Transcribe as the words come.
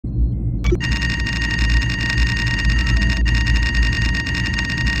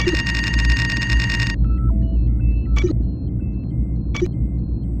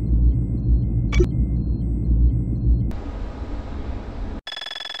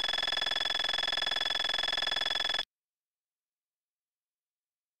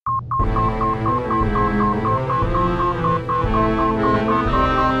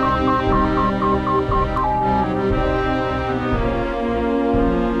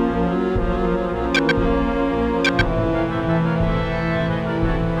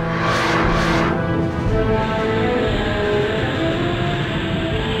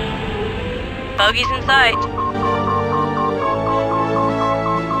Bogey's in sight.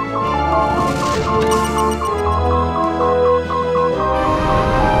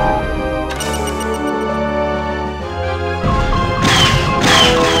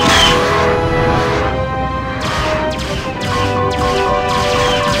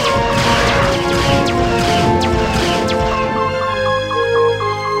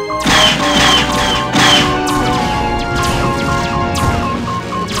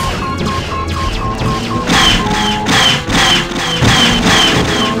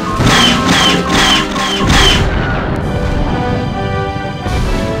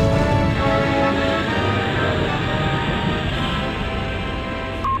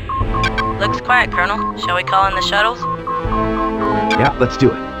 Looks quiet, Colonel. Shall we call in the shuttles? Yeah, let's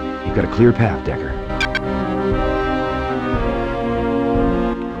do it. You've got a clear path, Decker.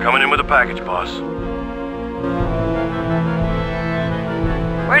 Coming in with a package, boss.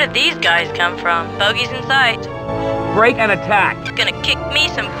 Where did these guys come from? Bogey's in sight. Break and attack! Gonna kick me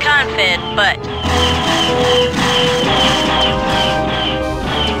some confed butt.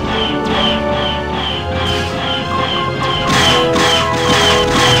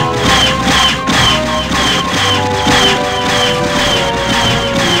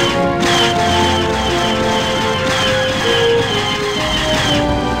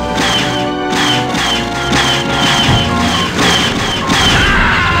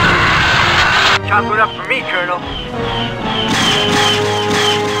 Chop it up for me, Colonel.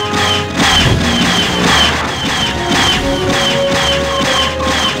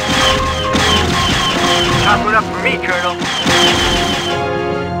 Chop it up for me, Colonel.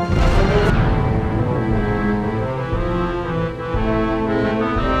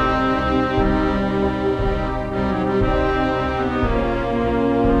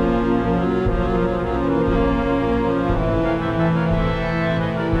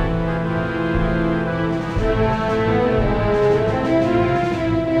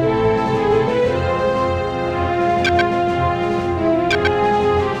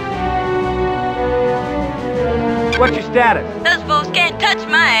 What's your status? Those fools can't touch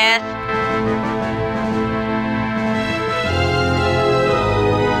my ass.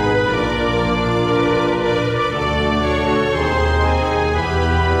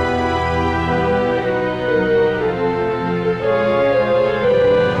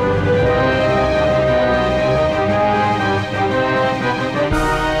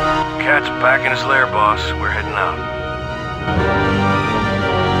 Cat's back in his lair, boss. We're heading out.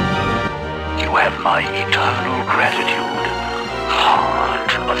 You have my eternal gratitude,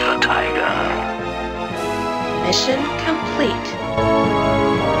 Heart of the Tiger. Mission complete.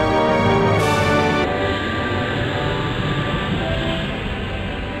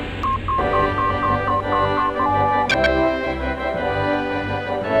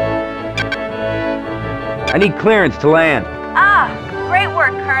 I need clearance to land. Ah, great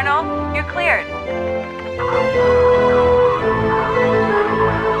work, Colonel. You're cleared.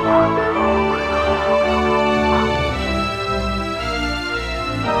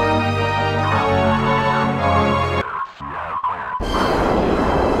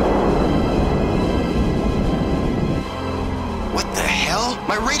 What the hell?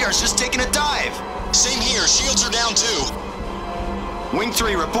 My radar's just taking a dive. Same here, shields are down too. Wing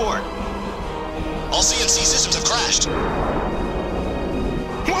 3, report. All CNC systems have crashed.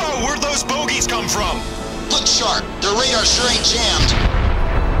 Whoa, where'd those bogeys come from? Look sharp, their radar sure ain't jammed.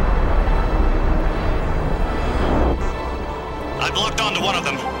 I've locked onto one of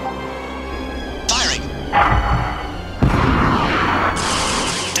them. Firing.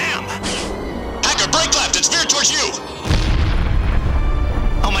 Damn! Hacker, brake left and veer towards you!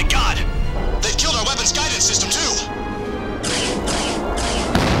 Oh my god! They've killed our weapons guidance system too!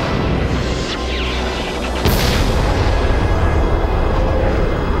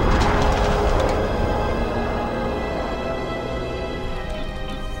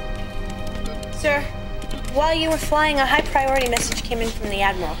 Sir, while you were flying, a high-priority message came in from the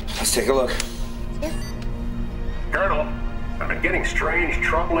Admiral. Let's take a look. Sir? Colonel, a been getting strange,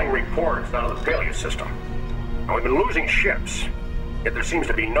 troubling reports out of the Peleus system. And we've been losing ships, yet there seems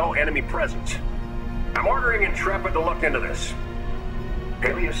to be no enemy presence. I'm ordering Intrepid to look into this.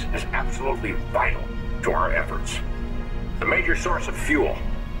 Peleus is absolutely vital to our efforts. The major source of fuel,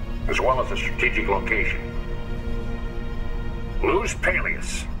 as well as a strategic location. Lose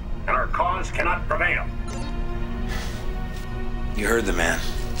Peleus, and our cause cannot prevail. You heard the man.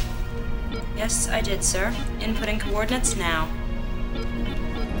 Yes, I did, sir. Inputting coordinates now.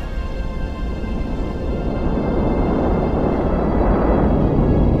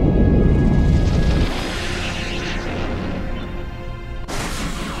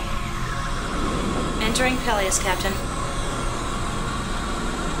 Entering Peleus, Captain.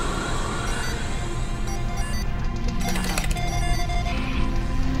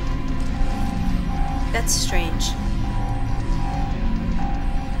 That's strange.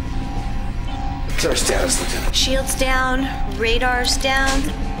 What's our status, Lieutenant? Shields down, radars down,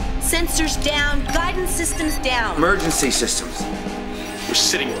 sensors down, guidance systems down. Emergency systems. We're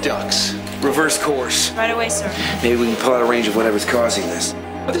sitting ducks. Reverse course. Right away, sir. Maybe we can pull out a range of whatever's causing this.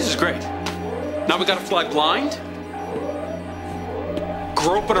 But this is great. Now we gotta fly blind?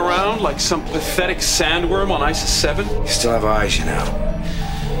 Groping around like some pathetic sandworm on ISIS 7? You still have eyes, you know.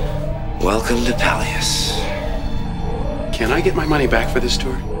 Welcome to Peleus. Can I get my money back for this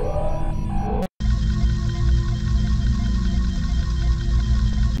tour?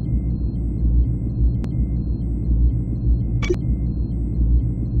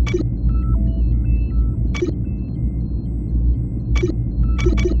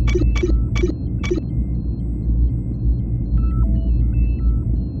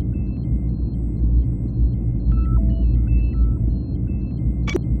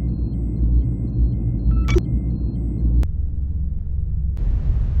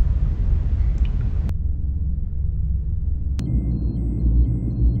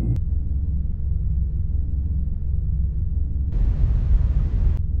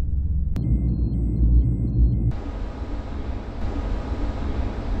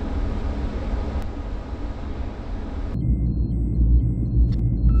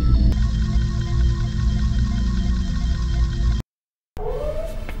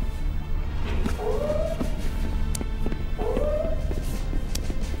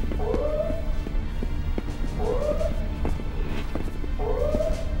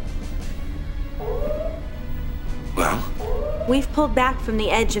 We've pulled back from the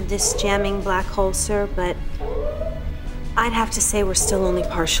edge of this jamming black hole, sir, but I'd have to say we're still only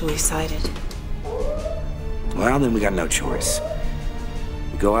partially sighted. Well, then we got no choice.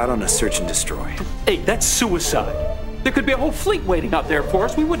 We go out on a search and destroy. Hey, that's suicide. There could be a whole fleet waiting out there for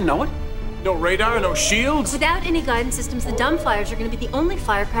us. We wouldn't know it. No radar, no shields? Without any guidance systems, the dumbfires are going to be the only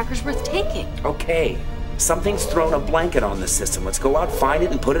firecrackers worth taking. Okay, something's thrown a blanket on the system. Let's go out, find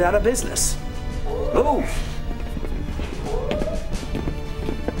it, and put it out of business. Move!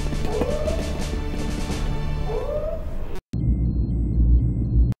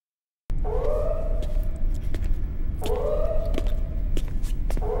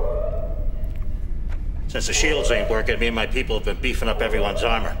 Since the shields ain't working, me and my people have been beefing up everyone's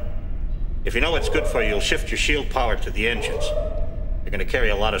armor. If you know what's good for you, you'll shift your shield power to the engines. You're gonna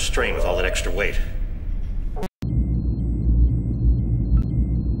carry a lot of strain with all that extra weight.